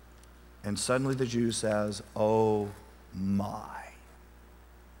 And suddenly the Jew says, "Oh my."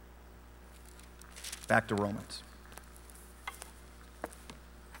 Back to Romans.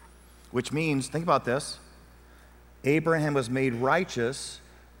 Which means, think about this, Abraham was made righteous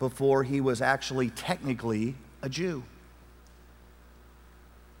before he was actually technically a Jew,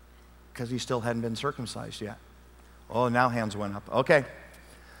 because he still hadn't been circumcised yet. Oh, now hands went up. Okay.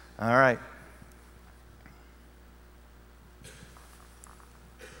 All right.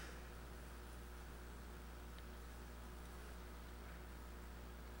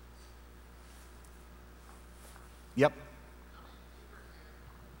 Yep.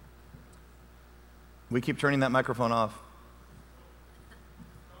 We keep turning that microphone off.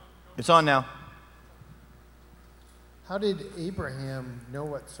 It's on now. How did Abraham know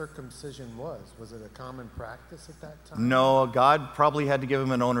what circumcision was? Was it a common practice at that time? No, God probably had to give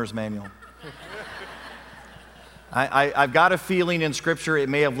him an owner's manual. I've got a feeling in Scripture it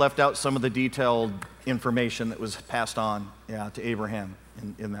may have left out some of the detailed information that was passed on, to Abraham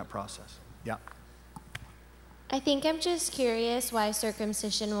in that process. Yeah. I think I'm just curious why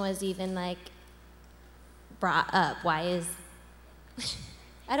circumcision was even brought up. Why is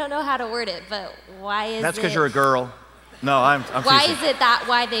I don't know how to word it, but why is That's because you're a girl. No, I'm why teasing. is it that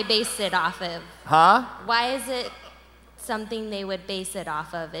why they based it off of? Huh? Why is it something they would base it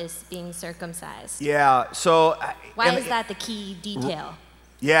off of is being circumcised. Yeah, so... Why is that the key detail?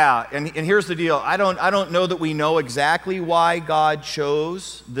 Yeah, and here's the deal. I don't know that we know exactly why God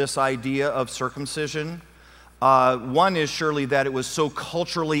chose this idea of circumcision. One is surely that it was so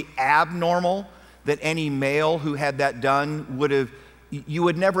culturally abnormal that any male who had that done you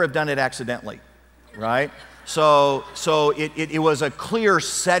would never have done it accidentally, right? So it was a clear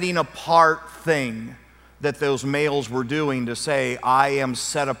setting apart thing that those males were doing to say, I am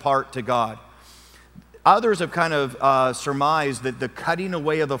set apart to God. Others have kind of surmised that the cutting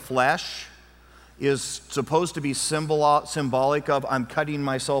away of the flesh is supposed to be symbolic of I'm cutting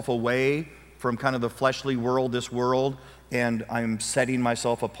myself away from kind of the fleshly world, this world, and I'm setting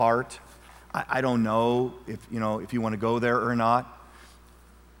myself apart. I don't know if you want to go there or not.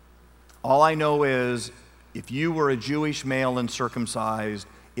 All I know is if you were a Jewish male and circumcised,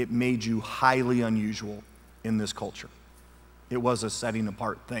 it made you highly unusual in this culture. It was a setting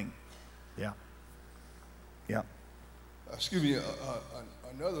apart thing. Yeah. Yeah. Excuse me,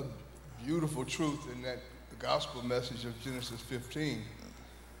 another beautiful truth in that the gospel message of Genesis 15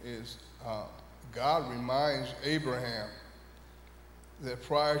 is God reminds Abraham that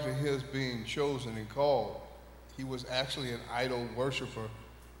prior to his being chosen and called, he was actually an idol worshiper.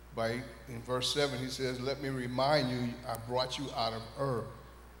 In verse 7, he says, let me remind you, I brought you out of Ur,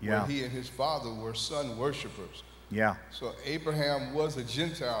 where he and his father were sun worshipers. Yeah. So Abraham was a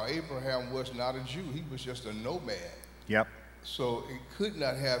Gentile. Abraham was not a Jew. He was just a nomad. Yep. So it could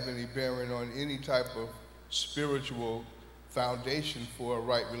not have any bearing on any type of spiritual foundation for a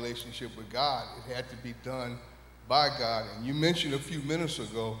right relationship with God. It had to be done by God. And you mentioned a few minutes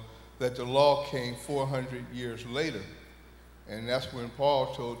ago that the law came 400 years later. And that's when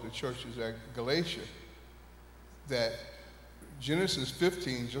Paul told the churches at Galatia that Genesis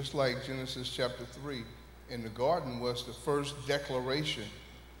 15, just like Genesis chapter 3, in the garden was the first declaration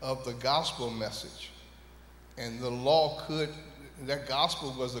of the gospel message. And the law that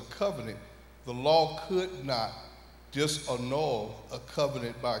gospel was a covenant. The law could not disannul a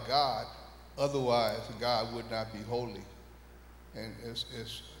covenant by God, otherwise God would not be holy. And it's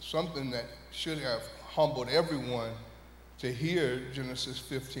something that should have humbled everyone to hear Genesis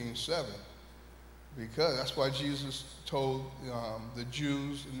 15:7, because that's why Jesus told the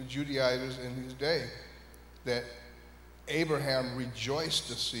Jews and the Judaizers in his day that Abraham rejoiced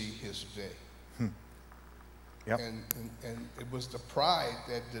to see his day. Yep. And it was the pride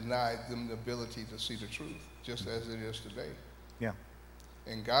that denied them the ability to see the truth, just as it is today. Yeah.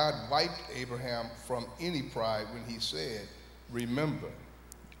 And God wiped Abraham from any pride when he said, remember,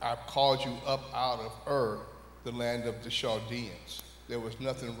 I've called you up out of Ur, the land of the Chaldeans. There was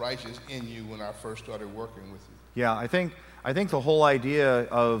nothing righteous in you when I first started working with you. Yeah, I think the whole idea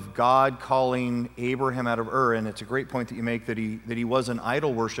of God calling Abraham out of Ur, and it's a great point that you make that he was an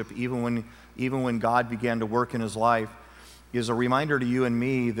idol worship even when God began to work in his life, is a reminder to you and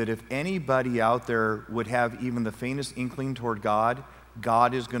me that if anybody out there would have even the faintest inkling toward God,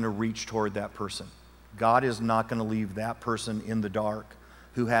 God is going to reach toward that person. God is not going to leave that person in the dark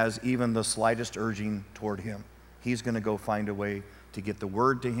who has even the slightest urging toward him. He's going to go find a way to get the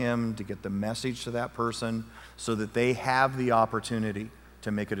word to him, to get the message to that person, so that they have the opportunity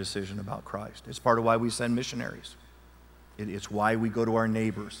to make a decision about Christ. It's part of why we send missionaries. It's why we go to our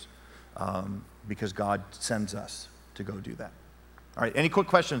neighbors, because God sends us to go do that. All right, any quick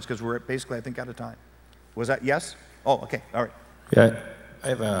questions? Because we're basically, I think, out of time. Was that yes? Oh, okay, all right. Yeah, I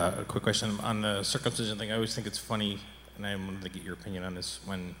have a quick question on the circumcision thing. I always think it's funny, and I wanted to get your opinion on this.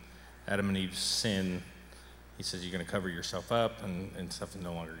 When Adam and Eve sin, he says you're going to cover yourself up and stuff, and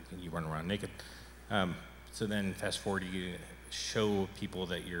no longer you run around naked. So then fast forward, you show people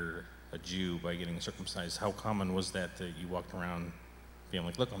that you're a Jew by getting circumcised. How common was that you walked around being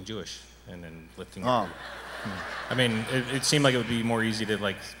like, look, I'm Jewish, and then lifting up I mean, it seemed like it would be more easy to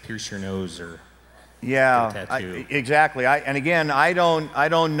like pierce your nose or yeah, get a tattoo. Exactly. And again, I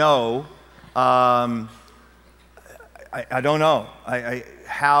don't know. I don't know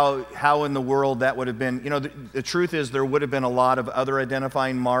how in the world that would have been. You know, the truth is there would have been a lot of other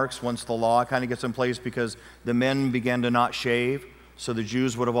identifying marks once the law kind of gets in place, because the men began to not shave. So the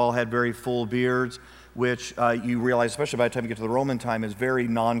Jews would have all had very full beards, which you realize, especially by the time you get to the Roman time, is very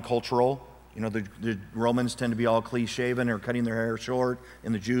non-cultural. You know, the Romans tend to be all clean-shaven or cutting their hair short,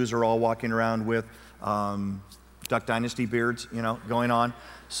 and the Jews are all walking around with Duck Dynasty beards, you know, going on.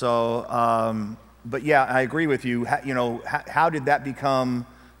 So, but yeah, I agree with you. How did that become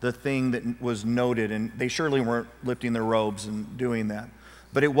the thing that was noted? And they surely weren't lifting their robes and doing that.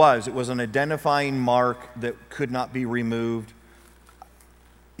 But it was an identifying mark that could not be removed.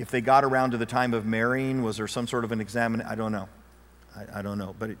 If they got around to the time of marrying, was there some sort of an examination? I don't know. I don't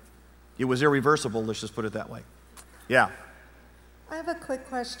know. But it was irreversible, let's just put it that way. Yeah. I have a quick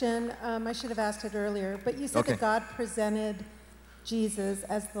question. I should have asked it earlier, but you said Okay. that God presented Jesus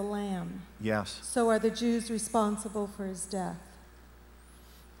as the Lamb. Yes. So are the Jews responsible for his death?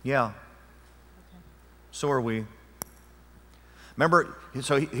 Yeah. So are we. Remember,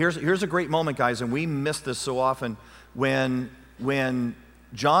 so here's a great moment, guys, and we miss this so often. When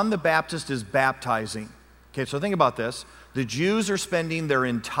John the Baptist is baptizing, okay, so think about this. The Jews are spending their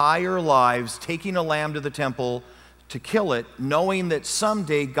entire lives taking a lamb to the temple to kill it, knowing that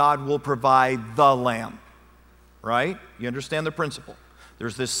someday God will provide the lamb, right? You understand the principle.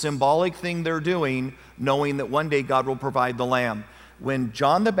 There's this symbolic thing they're doing, knowing that one day God will provide the lamb. When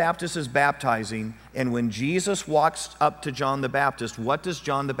John the Baptist is baptizing, and when Jesus walks up to John the Baptist, what does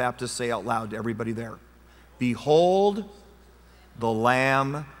John the Baptist say out loud to everybody there? Behold the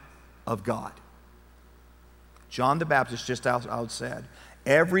Lamb of God. John the Baptist just out said,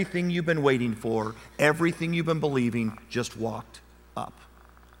 everything you've been waiting for, everything you've been believing, just walked up.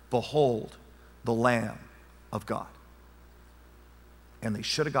 Behold the Lamb of God. And they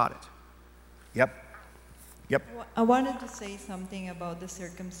should have got it. Yep. Yep. I wanted to say something about the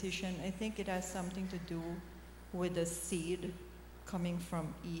circumcision. I think it has something to do with the seed coming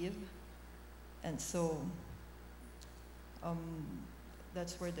from Eve. And so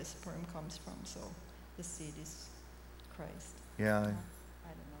that's where the sperm comes from. So the seed is Christ. Yeah.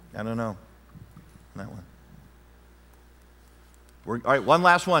 I don't know. That one. All right, one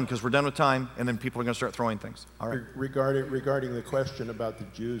last one, because we're done with time, and then people are going to start throwing things. All right. Regarding the question about the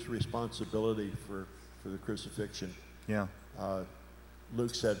Jews' responsibility for the crucifixion. Yeah.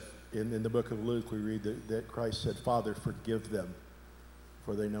 Luke said, in the book of Luke, we read that Christ said, Father, forgive them,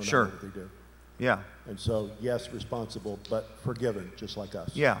 for they know not what they do. Yeah. And so, yes, responsible, but forgiven, just like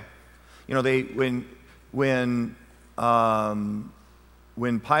us. Yeah. You know,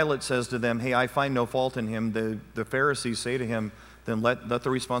 when Pilate says to them, hey, I find no fault in him, the Pharisees say to him, then let the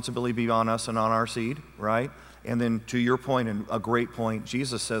responsibility be on us and on our seed, right? And then to your point, and a great point,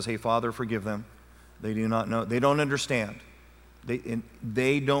 Jesus says, hey, Father, forgive them. They do not know. They don't understand.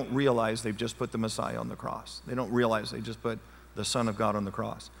 They don't realize they've just put the Messiah on the cross. They don't realize they just put the Son of God on the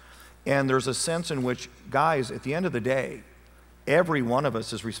cross. And there's a sense in which, guys, at the end of the day, every one of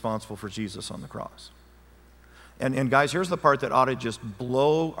us is responsible for Jesus on the cross. And guys, here's the part that ought to just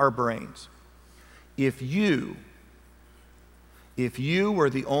blow our brains. If you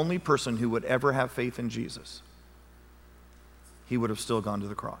were the only person who would ever have faith in Jesus, he would have still gone to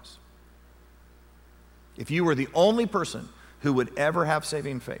the cross. If you were the only person who would ever have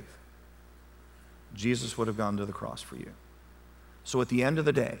saving faith, Jesus would have gone to the cross for you. So at the end of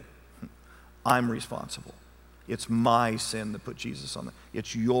the day, I'm responsible. It's my sin that put Jesus on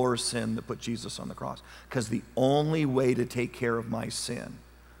it's your sin that put Jesus on the cross. Because the only way to take care of my sin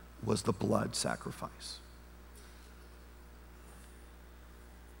was the blood sacrifice.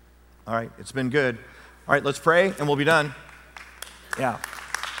 All right, it's been good. All right, let's pray and we'll be done. Yeah.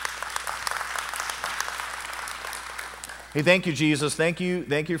 Hey, thank you, Jesus. Thank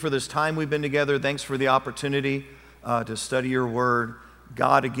you for this time we've been together. Thanks for the opportunity to study your word.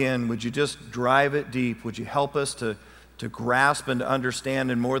 God, again, would you just drive it deep? Would you help us to grasp and to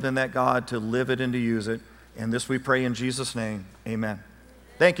understand, and more than that, God, to live it and to use it? And this we pray in Jesus' name. Amen.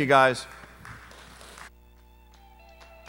 Thank you, guys.